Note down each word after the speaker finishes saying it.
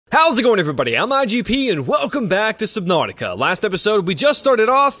How's it going, everybody? I'm IGP, and welcome back to Subnautica. Last episode, we just started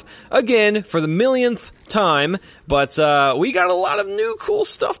off, again, for the millionth time, but we got a lot of new cool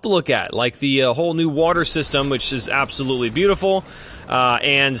stuff to look at, like the whole new water system, which is absolutely beautiful,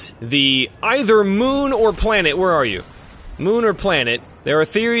 and the either moon or planet. Where are you? Moon or planet. There are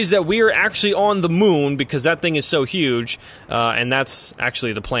theories that we are actually on the moon, because that thing is so huge, and that's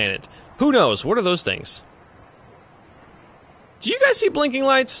actually the planet. Who knows? What are those things? Do you guys see blinking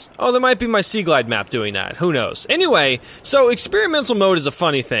lights? Oh, that might be my Sea Glide map doing that. Who knows? Anyway, so experimental mode is a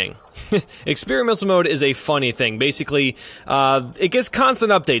funny thing. Experimental mode is a funny thing. Basically, it gets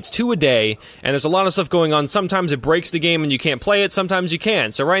constant updates, 2 a day, and there's a lot of stuff going on. Sometimes it breaks the game and you can't play it, sometimes you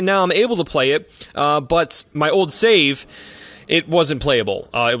can. So right now I'm able to play it, but my old save, it wasn't playable.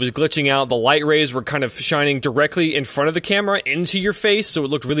 It was glitching out. The light rays were kind of shining directly in front of the camera into your face, so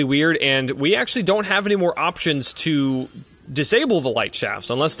it looked really weird, and we actually don't have any more options to disable the light shafts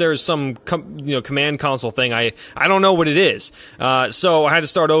unless there's some command console thing. I don't know what it is, so I had to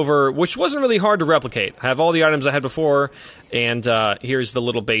start over, which wasn't really hard to replicate. I have all the items I had before, and here's the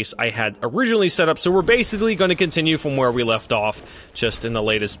little base I had originally set up. So we're basically going to continue from where we left off, just in the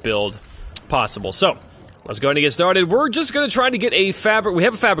latest build possible. So let's go ahead and get started. We're just going to try to get a we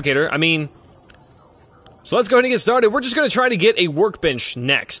have a fabricator, so let's go ahead and get started. We're just going to try to get a workbench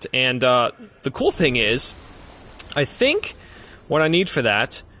next, and the cool thing is, I think what I need for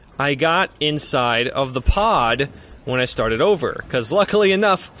that, I got inside of the pod when I started over, because luckily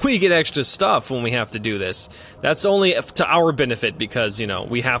enough, we get extra stuff when we have to do this. That's only to our benefit, because, you know,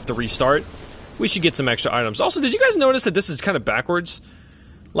 we have to restart. We should get some extra items. Also, did you guys notice that this is kind of backwards?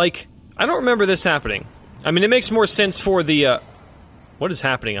 Like, I don't remember this happening. I mean, it makes more sense for the, what is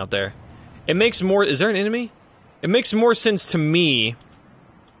happening out there? It makes more, is there an enemy? It makes more sense to me.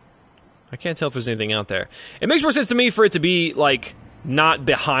 I can't tell if there's anything out there. It makes more sense to me for it to be, like, not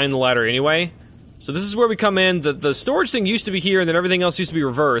behind the ladder anyway. So this is where we come in. The storage thing used to be here, and then everything else used to be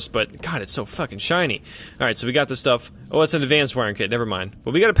reversed, but, God, it's so fucking shiny. Alright, so we got this stuff. Oh, it's an advanced wiring kit. Never mind.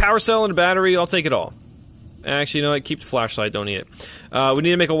 But we got a power cell and a battery. I'll take it all. Actually, you know what? Keep the flashlight. Don't need it. We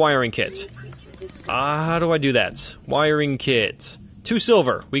need to make a wiring kit. How do I do that? Wiring kit. 2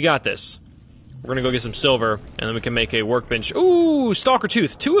 silver. We got this. We're gonna go get some silver, and then we can make a workbench. Ooh, stalker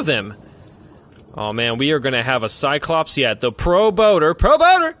tooth. 2 of them. Oh man, we are gonna have a Cyclops yet. The Pro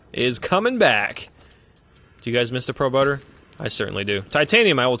Boater is coming back. Do you guys miss the Pro Boater? I certainly do.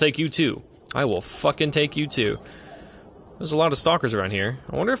 Titanium, I will take you too. I will fucking take you too. There's a lot of stalkers around here.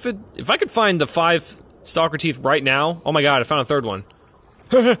 I wonder if I could find the 5 stalker teeth right now. Oh my god, I found a 3rd one.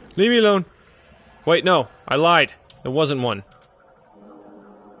 Leave me alone. Wait, no, I lied. There wasn't one.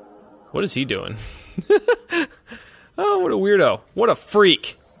 What is he doing? Oh, what a weirdo. What a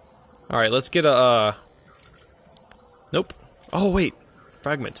freak. Alright, let's get a, nope. Oh, wait.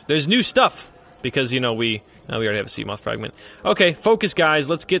 Fragment. There's new stuff! Because, you know, we already have a Seamoth fragment. Okay, focus, guys.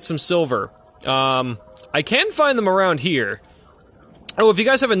 Let's get some silver. I can find them around here. Oh, if you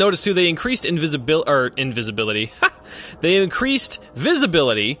guys haven't noticed, too, they increased invisibility. They increased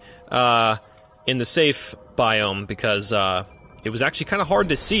visibility, in the safe biome, because, it was actually kind of hard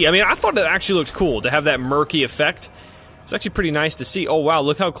to see. I mean, I thought it actually looked cool to have that murky effect. It's actually pretty nice to see. Oh wow,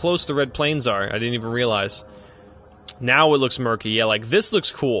 look how close the red plains are. I didn't even realize. Now it looks murky. Yeah, like this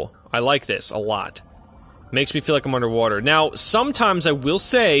looks cool. I like this a lot. Makes me feel like I'm underwater. Now, sometimes I will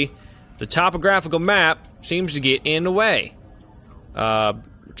say the topographical map seems to get in the way.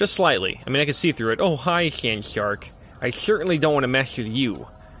 Just slightly. I mean, I can see through it. Oh, hi, Sand Shark. I certainly don't want to mess with you.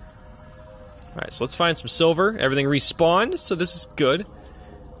 Alright, so let's find some silver. Everything respawned, so this is good.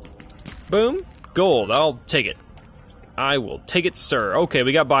 Boom. Gold. I'll take it. I will take it, sir. Okay,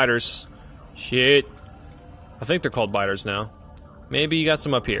 we got biters. Shit. I think they're called biters now. Maybe you got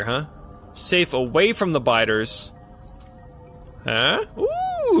some up here, huh? Safe away from the biters. Huh?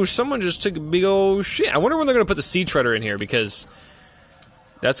 Ooh, someone just took a big old shit. I wonder when they're gonna put the sea treader in here, because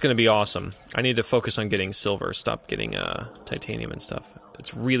that's gonna be awesome. I need to focus on getting silver. Stop getting titanium and stuff.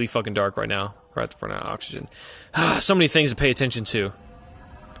 It's really fucking dark right now. We're at the front of oxygen. So many things to pay attention to.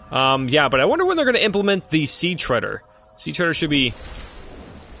 Yeah, but I wonder when they're gonna implement the sea treader. Sea treader should be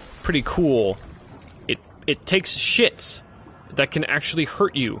pretty cool. It takes shits that can actually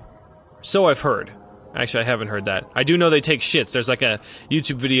hurt you. So I've heard. Actually, I haven't heard that. I do know they take shits. There's like a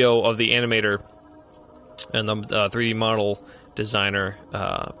YouTube video of the animator and the 3D model designer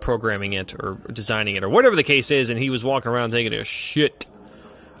programming it or designing it or whatever the case is, and he was walking around taking a shit.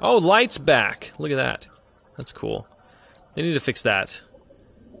 Oh, light's back. Look at that. That's cool. They need to fix that.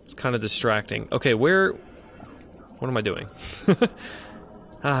 It's kind of distracting. Okay, where... What am I doing?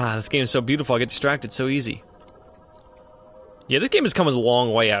 This game is so beautiful, I get distracted so easy. Yeah, this game has come a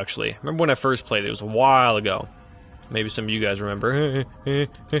long way, actually. Remember when I first played it? It was a while ago. Maybe some of you guys remember.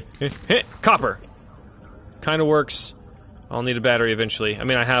 Copper! Kinda works. I'll need a battery eventually. I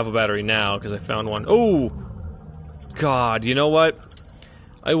mean, I have a battery now, because I found one. Oh! God, you know what?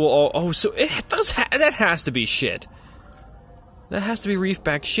 I will oh, so it does that has to be shit. That has to be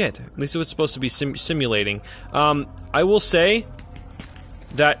reefback shit. At least it was supposed to be simulating. I will say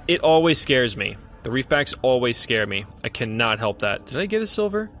that it always scares me. The reefbacks always scare me. I cannot help that. Did I get a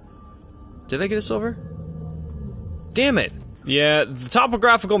silver? Did I get a silver? Damn it! Yeah, the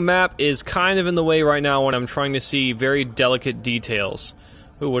topographical map is kind of in the way right now when I'm trying to see very delicate details.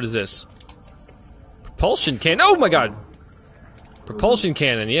 Ooh, what is this? Propulsion cannon. Oh my god! Propulsion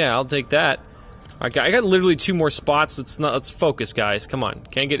cannon. Yeah, I'll take that. I got literally 2 more spots. Let's focus, guys. Come on.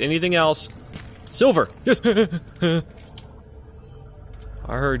 Can't get anything else. Silver. Yes. I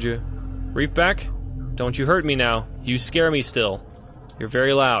heard you. Reefback, don't you hurt me now. You scare me still. You're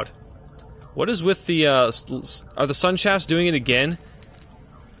very loud. What is with the, are the sun shafts doing it again?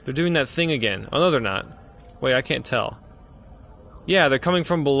 They're doing that thing again. Oh, no, they're not. Wait, I can't tell. Yeah, they're coming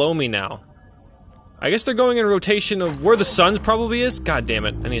from below me now. I guess they're going in rotation of where the sun probably is? God damn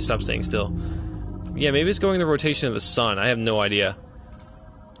it, I need to stop staying still. Yeah, maybe it's going in the rotation of the sun. I have no idea.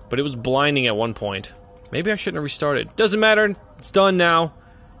 But it was blinding at one point. Maybe I shouldn't have restarted. Doesn't matter. It's done now.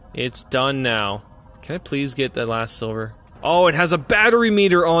 It's done now. Can I please get that last silver? Oh, it has a battery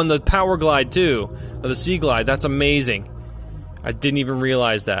meter on the power glide too. Or the sea glide. That's amazing. I didn't even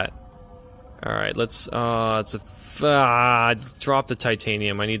realize that. Alright, let's drop the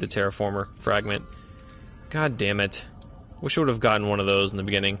titanium. I need the terraformer fragment. God damn it. Wish I would have gotten one of those in the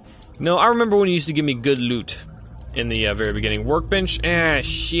beginning. No, I remember when you used to give me good loot in the very beginning. Workbench? Ah,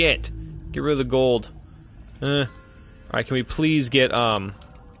 shit. Get rid of the gold. Alright, can we please get a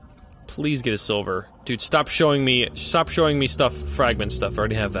silver? Dude, stop showing me stuff, fragment stuff. I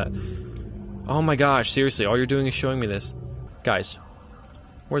already have that. Oh my gosh, seriously, all you're doing is showing me this. Guys,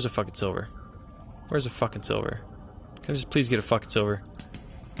 where's a fucking silver? Where's a fucking silver? Can I just please get a fucking silver?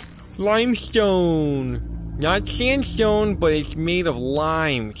 Limestone! Not sandstone, but it's made of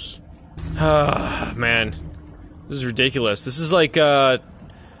limes. Ah, man. This is ridiculous. This is like,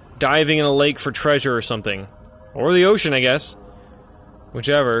 diving in a lake for treasure or something. Or the ocean, I guess.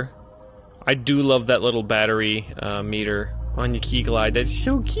 Whichever. I do love that little battery, meter on your key glide. That's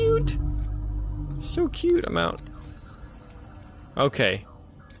so cute! So cute, I'm out. Okay.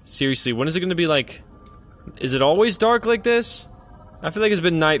 Seriously, when is it gonna be like... Is it always dark like this? I feel like it's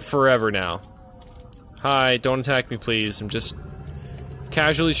been night forever now. Hi, don't attack me, please. I'm just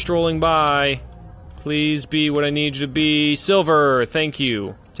casually strolling by. Please be what I need you to be. Silver, thank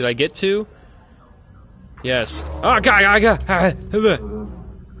you. Did I get 2? Yes. Oh, God,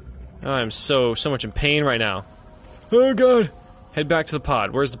 I'm so much in pain right now. Oh, God. Head back to the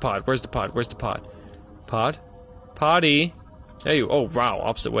pod. Where's the pod? Where's the pod? Where's the pod? Pod? Poddy? There you. Oh, wow,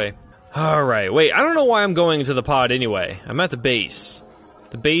 opposite way. Alright, wait, I don't know why I'm going to the pod anyway. I'm at the base.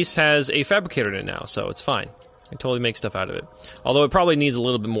 The base has a fabricator in it now, so it's fine. I can totally make stuff out of it. Although it probably needs a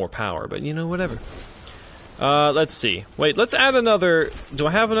little bit more power, but you know, whatever. Let's see. Wait, let's add another... Do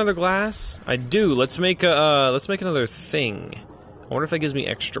I have another glass? I do. Let's make another thing. I wonder if that gives me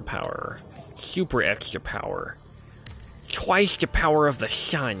extra power. Super extra power. Twice the power of the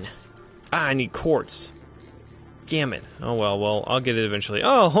sun. Ah, I need quartz. Damn it. Oh well, I'll get it eventually.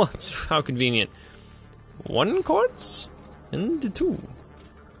 Oh, how convenient. 1 quartz? And 2.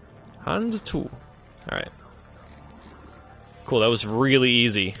 And 2. Alright. Cool, that was really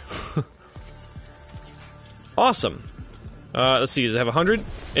easy. Awesome. Let's see, does it have 100?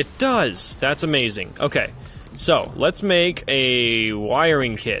 It does! That's amazing. Okay, so, let's make a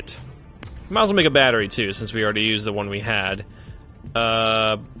wiring kit. Might as well make a battery, too, since we already used the one we had.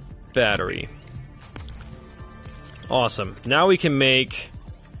 Battery. Awesome. Now we can make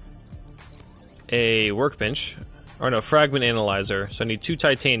a workbench. Or no, fragment analyzer. So I need 2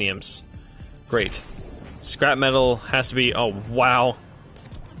 titaniums. Great. Scrap metal has to be... Oh, wow.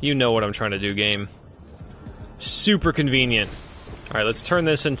 You know what I'm trying to do, game. Super convenient. Alright, let's turn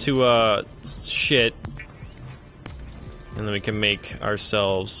this into, shit. And then we can make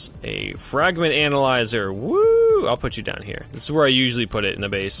ourselves a fragment analyzer. Woo! I'll put you down here. This is where I usually put it in the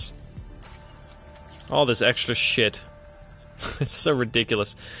base. All this extra shit. It's so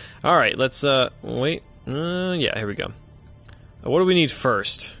ridiculous. Alright, let's, wait. Yeah, here we go. What do we need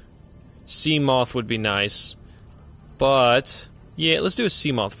first? Seamoth would be nice. But, yeah, let's do a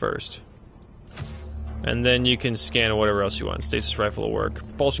Seamoth first. And then you can scan whatever else you want. Stasis rifle will work.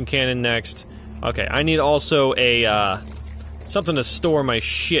 Propulsion cannon next. Okay, I need also a, something to store my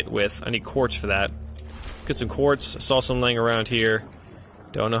shit with. I need quartz for that. get some quartz. I saw some laying around here.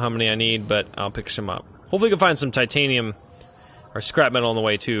 Don't know how many I need, but I'll pick some up. Hopefully we can find some titanium or scrap metal on the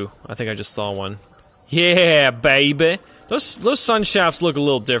way, too. I think I just saw one. Yeah, baby! Those sun shafts look a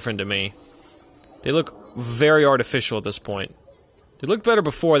little different to me. They look very artificial at this point. They looked better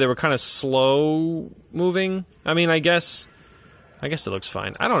before. They were kind of slow moving. I mean, I guess it looks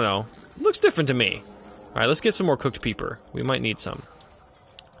fine. I don't know. It looks different to me. Alright, let's get some more cooked peeper. We might need some.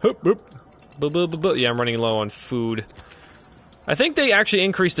 Hoop, boop. Yeah, I'm running low on food. I think they actually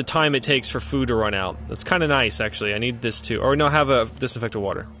increased the time it takes for food to run out. That's kind of nice, actually. I need this too. Or no, have a disinfectant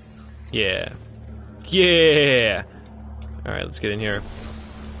water. Yeah. Yeah! Alright, let's get in here.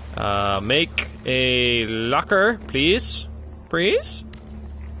 Make a locker, please. Please?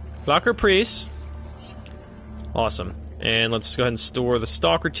 Locker, please. Awesome. And let's go ahead and store the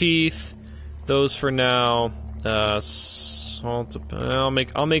stalker teeth. Those for now. Salt. I'll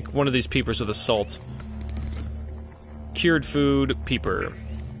make one of these peepers with a salt. Cured food peeper.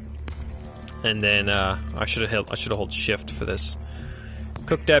 And then I should have held shift for this.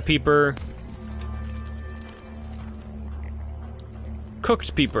 Cook that peeper.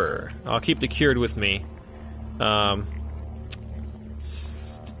 Cooked peeper. I'll keep the cured with me.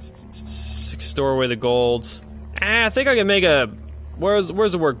 Store away the gold. I think I can make a... Where's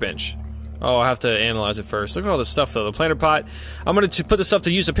the workbench? Oh, I'll have to analyze it first. Look at all this stuff, though. The planter pot. I'm going to put this stuff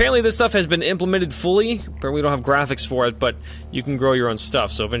to use. Apparently, this stuff has been implemented fully. But we don't have graphics for it, but you can grow your own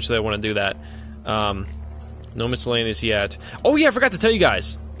stuff. So eventually, I want to do that. No miscellaneous yet. Oh, yeah, I forgot to tell you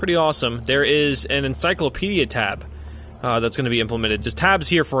guys. Pretty awesome. There is an encyclopedia tab that's going to be implemented. Just tabs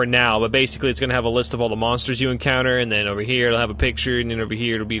here for now, but basically, it's going to have a list of all the monsters you encounter. And then over here, it'll have a picture. And then over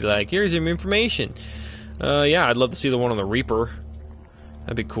here, it'll be like, here's your information. Yeah, I'd love to see the one on the Reaper.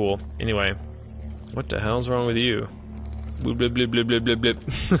 That'd be cool. Anyway, what the hell's wrong with you? Bloop, blip, blip, blip, blip, blip, blip.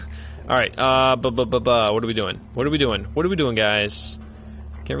 Alright, what are we doing? What are we doing? What are we doing, guys?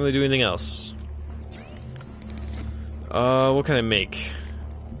 Can't really do anything else. What can I make?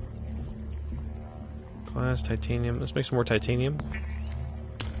 Glass, titanium. Let's make some more titanium.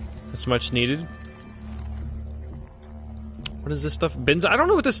 That's much needed. What is this stuff? Benzine? I don't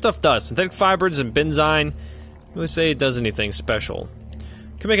know what this stuff does. Synthetic fibers and benzine. I really say it does anything special.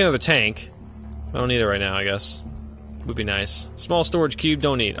 Can make another tank. I don't need it right now, I guess. Would be nice. Small storage cube,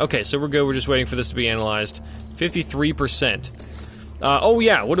 don't need. Okay, so we're good. We're just waiting for this to be analyzed. 53%. Oh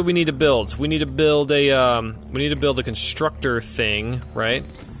yeah, what do we need to build? We need to build a constructor thing, right?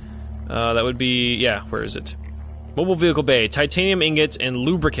 That would be, yeah, where is it? Mobile vehicle bay, titanium ingots, and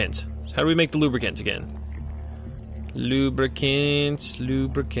lubricant. How do we make the lubricant again? Lubricants. 2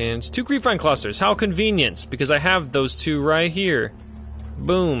 creepvine clusters. How convenient, because I have those 2 right here.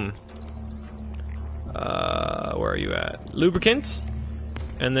 Boom. Where are you at? Lubricants.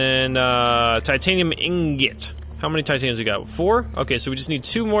 And then, titanium ingot. How many titaniums we got? 4? Okay, so we just need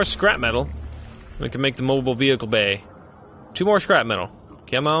 2 more scrap metal. We can make the mobile vehicle bay. 2 more scrap metal.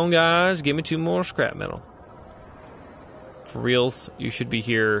 Come on, guys. Give me 2 more scrap metal. For reals, you should be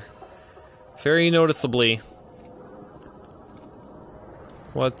here very noticeably.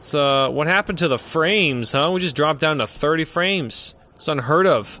 What happened to the frames, huh? We just dropped down to 30 frames. It's unheard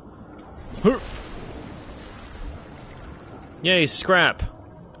of. Yay, scrap.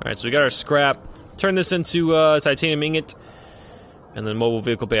 Alright, so we got our scrap. Turn this into titanium ingot. And then mobile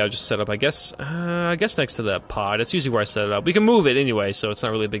vehicle bay I'll just set up, I guess next to that pod. That's usually where I set it up. We can move it anyway, so it's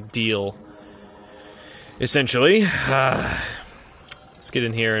not really a big deal. Essentially. Let's get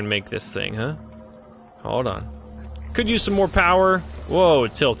in here and make this thing, huh? Hold on. Could use some more power. Whoa,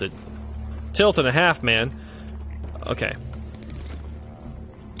 it tilted. Tilt and a half, man. Okay.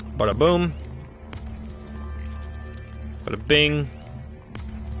 Bada boom. Bada bing.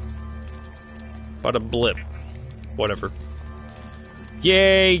 Bada blip. Whatever.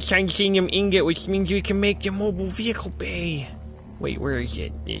 Yay! Titanium ingot, which means we can make the mobile vehicle bay. Wait, where is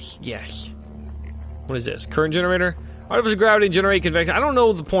it? Yes. What is this? Current generator? Artificial gravity generate convection. I don't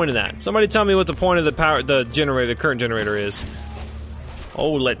know the point of that. Somebody tell me what the point of the current generator is.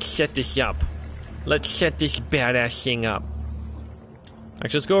 Oh, let's set this up. Let's set this badass thing up.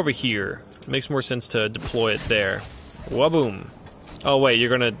 Actually, let's go over here. It makes more sense to deploy it there. Waboom. Oh wait,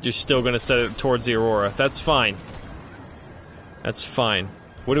 you're still gonna set it towards the Aurora. That's fine. That's fine.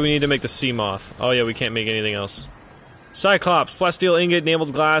 What do we need to make the Seamoth? Oh yeah, we can't make anything else. Cyclops, plasteel ingot,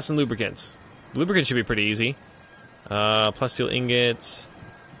 enameled glass, and lubricants. Lubricant should be pretty easy. Plasteel ingots.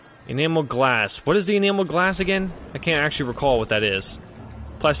 Enameled glass. What is the enameled glass again? I can't actually recall what that is.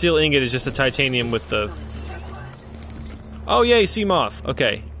 Plasteel ingot is just a titanium with the... Oh yay, Seamoth.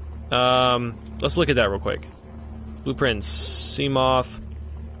 Okay. Let's look at that real quick. Blueprints. Seamoth.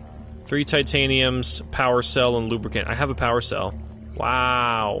 3 titaniums, power cell, and lubricant. I have a power cell.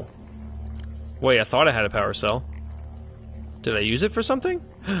 Wow. Wait, I thought I had a power cell. Did I use it for something?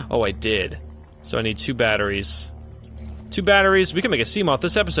 Oh, I did. So I need 2 batteries. 2 batteries. We can make a Seamoth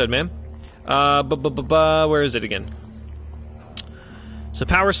this episode, man. Where is it again? So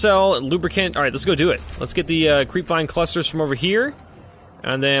power cell and lubricant. Alright, let's go do it. Let's get the creepvine clusters from over here.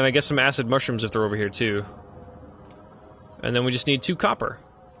 And then I guess some acid mushrooms if they're over here too. And then we just need 2 copper.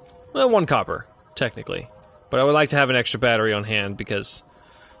 Well, 1 copper, technically. But I would like to have an extra battery on hand because...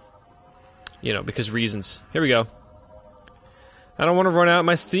 you know, because reasons. Here we go. I don't want to run out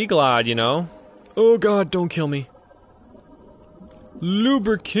my Steglod, you know? Oh god, don't kill me.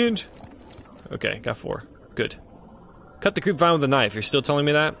 Lubricant. Okay, got 4. Good. Cut the creepvine with a knife. You're still telling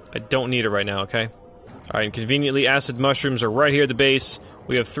me that? I don't need it right now, okay? Alright, and conveniently, acid mushrooms are right here at the base.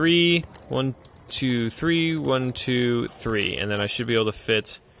 We have 3. 1, 2, 3. 1, 2, 3. And then I should be able to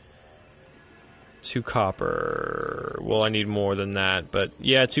fit 2 copper. Well, I need more than that, but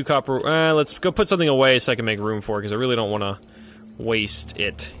yeah, 2 copper. Let's go put something away so I can make room for it, because I really don't want to waste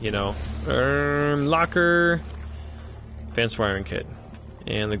it, you know. Locker. Advanced wiring kit.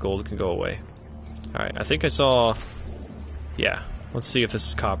 And the gold can go away. Alright, I think I saw... yeah, let's see if this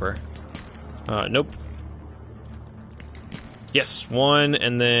is copper. Nope. Yes, 1,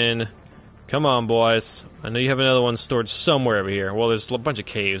 and then... come on, boys. I know you have another one stored somewhere over here. Well, there's a bunch of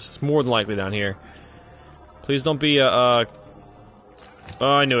caves. It's more than likely down here. Please don't be oh,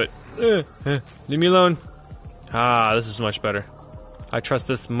 I knew it. Leave me alone. Ah, this is much better. I trust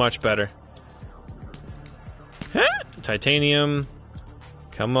this much better. Titanium.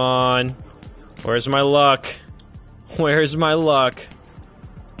 Come on. Where's my luck? Where's my luck?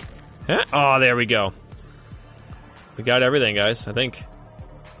 Oh, there we go. We got everything, guys, I think.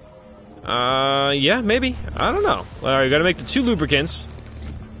 Yeah, maybe. I don't know. Alright, we gotta make the 2 lubricants.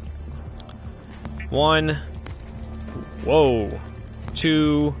 1. Whoa.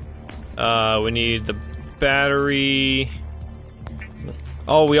 2. We need the battery.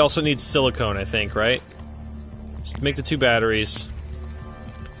 Oh, we also need silicone, I think, right? Just make the 2 batteries.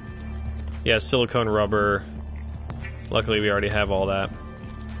 Yeah, silicone rubber. Luckily, we already have all that.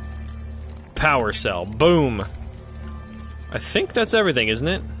 Power cell. Boom. I think that's everything, isn't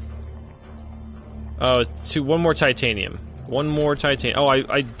it? Oh, it's 1 more titanium. 1 more titanium. Oh,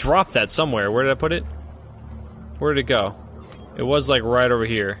 I dropped that somewhere. Where did I put it? Where did it go? It was like right over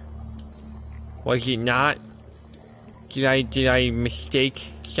here. Was it not? Did I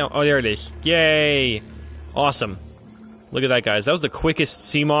mistake? Oh, there it is. Yay! Awesome. Look at that, guys. That was the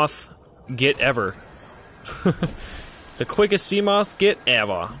quickest Seamoth get ever. The quickest Seamoth get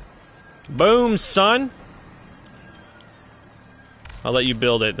ever. Boom, son! I'll let you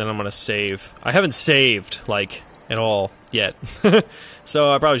build it, then I'm gonna save. I haven't saved, like, at all, yet.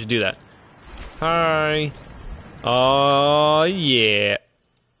 So I probably should do that. Hi. Oh, yeah.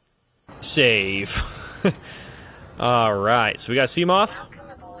 Save. Alright, so we got Seamoth. Welcome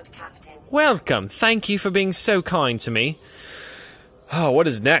aboard, Captain. Welcome. Thank you for being so kind to me. Oh, what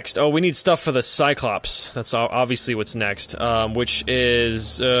is next? Oh, we need stuff for the Cyclops. That's obviously what's next. Which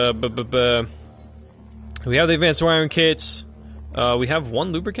is, we have the advanced wiring kits. We have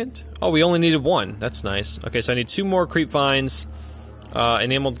 1 lubricant? Oh, we only needed 1. That's nice. Okay, so I need 2 more creep vines.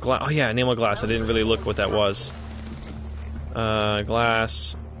 Enameled glass. Oh yeah, enameled glass. I didn't really look what that was.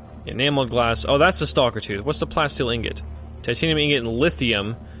 Glass. Enameled glass. Oh, that's the stalker tooth. What's the plasteel ingot? Titanium ingot and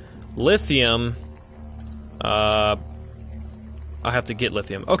lithium. Lithium. I have to get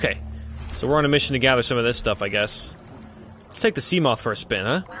lithium. Okay. So we're on a mission to gather some of this stuff, I guess. Let's take the Seamoth for a spin,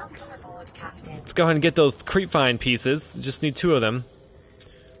 huh? Welcome aboard, Captain. Let's go ahead and get those creepvine pieces. Just need 2 of them.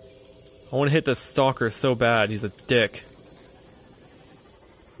 I want to hit the stalker so bad. He's a dick.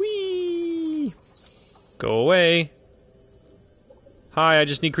 Whee! Go away. Hi, I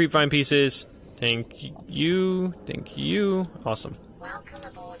just need creepvine pieces. Thank you. Thank you. Awesome. Welcome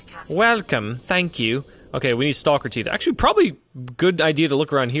aboard, Captain. Welcome. Thank you. Okay, we need stalker teeth. Actually, probably good idea to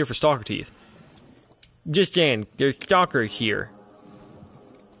look around here for stalker teeth. Just saying, there's stalkers here.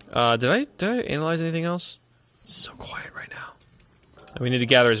 Did I analyze anything else? It's so quiet right now. And we need to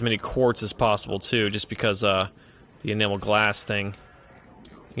gather as many quartz as possible too, just because the enamel glass thing.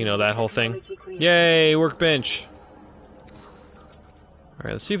 You know, that whole thing. Yay, workbench.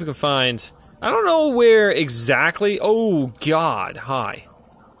 Alright, let's see if we can find... I don't know where exactly... Oh, God, hi.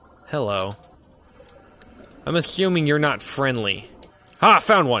 Hello. I'm assuming you're not friendly. Ah,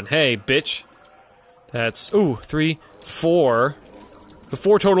 found one. Hey, bitch. That's... Ooh, 3, 4... The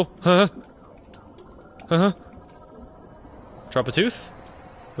 4 total. Huh? Huh? Drop a tooth?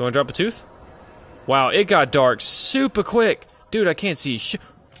 You wanna drop a tooth? Wow, it got dark super quick. Dude, I can't see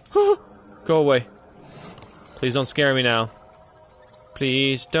Go away. Please don't scare me now.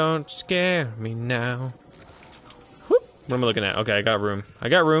 Please don't scare me now. Whoop. What am I looking at? Okay, I got room. I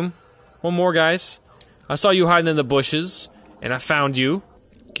got room. One more, guys. I saw you hiding in the bushes, and I found you.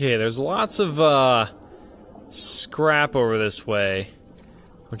 Okay, there's lots of, scrap over this way,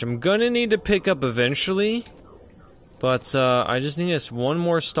 which I'm gonna need to pick up eventually, but, I just need this one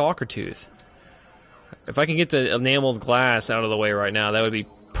more stalker tooth. If I can get the enameled glass out of the way right now, that would be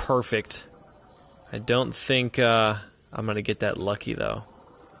perfect. I don't think, I'm gonna get that lucky, though.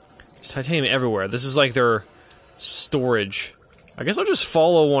 There's titanium everywhere. This is like their storage. I guess I'll just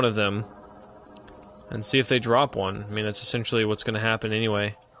follow one of them and see if they drop one. I mean, that's essentially what's gonna happen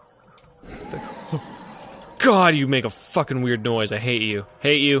anyway. God, you make a fucking weird noise. I hate you.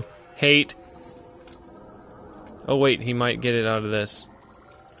 Hate you. Hate. Oh, wait, he might get it out of this.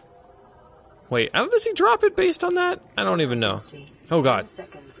 Wait, how does he drop it based on that? I don't even know. Oh, God.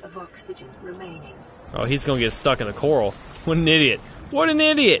 Oh, he's gonna get stuck in a coral. What an idiot. What an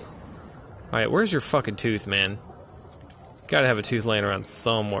idiot! Alright, where's your fucking tooth, man? Gotta have a tooth laying around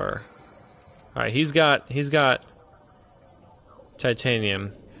somewhere. Alright, he's got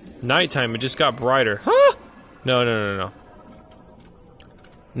titanium. Nighttime, it just got brighter. Huh? No, no, no, no.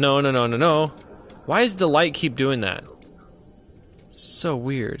 No, no, no, no, no. Why does the light keep doing that? So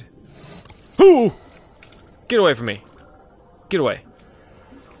weird. Ooh! Get away from me. Get away.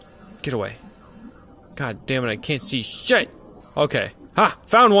 Get away. God damn it, I can't see shit. Okay. Ha!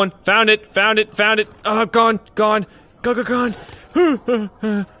 Found one! Found it! Found it! Found it! Oh, gone! Gone! Gone!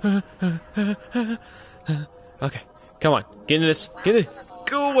 Okay. Come on. Get into this. Get in.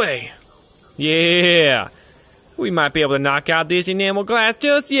 Go away! Yeah! We might be able to knock out this enamel glass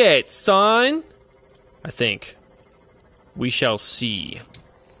just yet, son! I think. We shall see.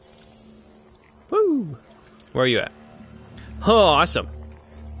 Woo! Where are you at? Oh, awesome.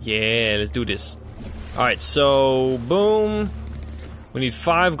 Yeah, let's do this. Alright, so, boom. We need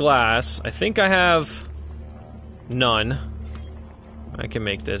 5 glass. I think I have none. I can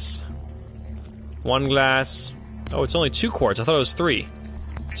make this. 1 glass. Oh, it's only 2 quartz. I thought it was 3.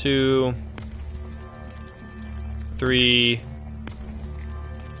 2, 3,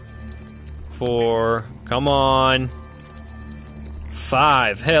 4. Come on.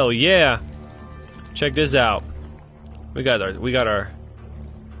 5. Hell yeah. Check this out. We got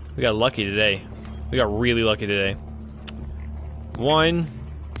lucky today. We got really lucky today. 1.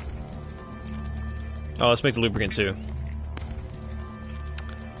 Oh, let's make the lubricant too.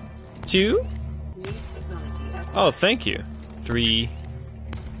 2. Oh, thank you. 3.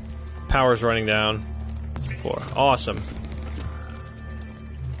 Power's running down. 4. Awesome.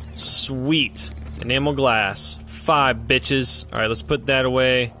 Sweet. Enamel glass. 5, bitches. Alright, let's put that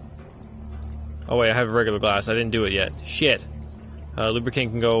away. Oh wait, I have regular glass. I didn't do it yet. Shit.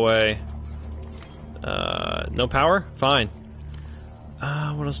 Lubricant can go away. No power? Fine.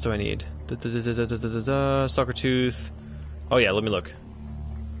 What else do I need? Stalker tooth. Oh yeah, let me look.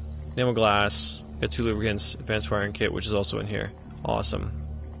 Enamel glass. Got 2 lubricants. Advanced wiring kit, which is also in here. Awesome.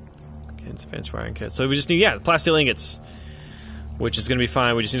 Okay, it's advanced wiring kit. So we just need, yeah, plastic ingots. Which is gonna be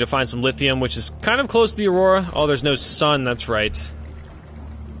fine. We just need to find some lithium, which is kind of close to the aurora. Oh, there's no sun, that's right.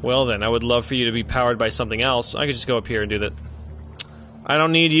 Well then, I would love for you to be powered by something else. I could just go up here and do that. I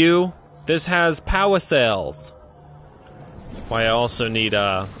don't need you. This has power cells. Why I also need,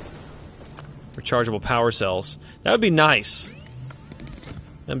 rechargeable power cells. That would be nice.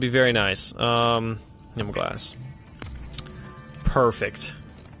 That'd be very nice. Enamel glass. Perfect.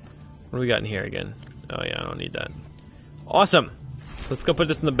 What do we got in here again? Oh yeah, I don't need that. Awesome! Let's go put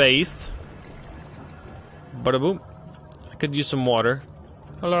this in the base. Bada boom. I could use some water.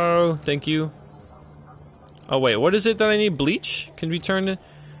 Hello, thank you. Oh wait, what is it that I need? Bleach? Can be turned in?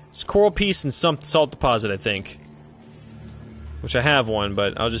 It's coral piece and some salt deposit, I think. Which I have one,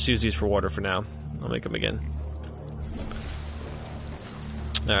 but I'll just use these for water for now. I'll make them again.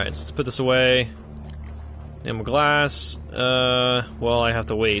 Alright, so let's put this away. Enamel glass. Well, I have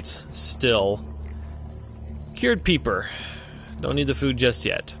to wait. Still. Cured peeper. Don't need the food just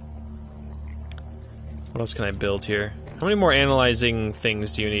yet. What else can I build here? How many more analyzing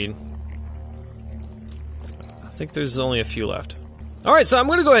things do you need? I think there's only a few left. Alright, so I'm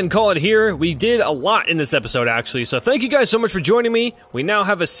gonna go ahead and call it here. We did a lot in this episode, actually, so thank you guys so much for joining me. We now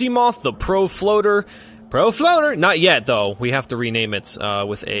have a Seamoth, the Pro Floater. Pro Floater? Not yet, though. We have to rename it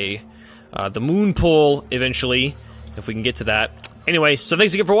with a the Moon Pull eventually, if we can get to that. Anyway, so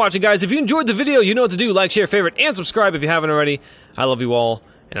thanks again for watching, guys. If you enjoyed the video, you know what to do. Like, share, favorite, and subscribe if you haven't already. I love you all,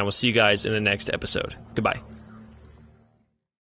 and I will see you guys in the next episode. Goodbye.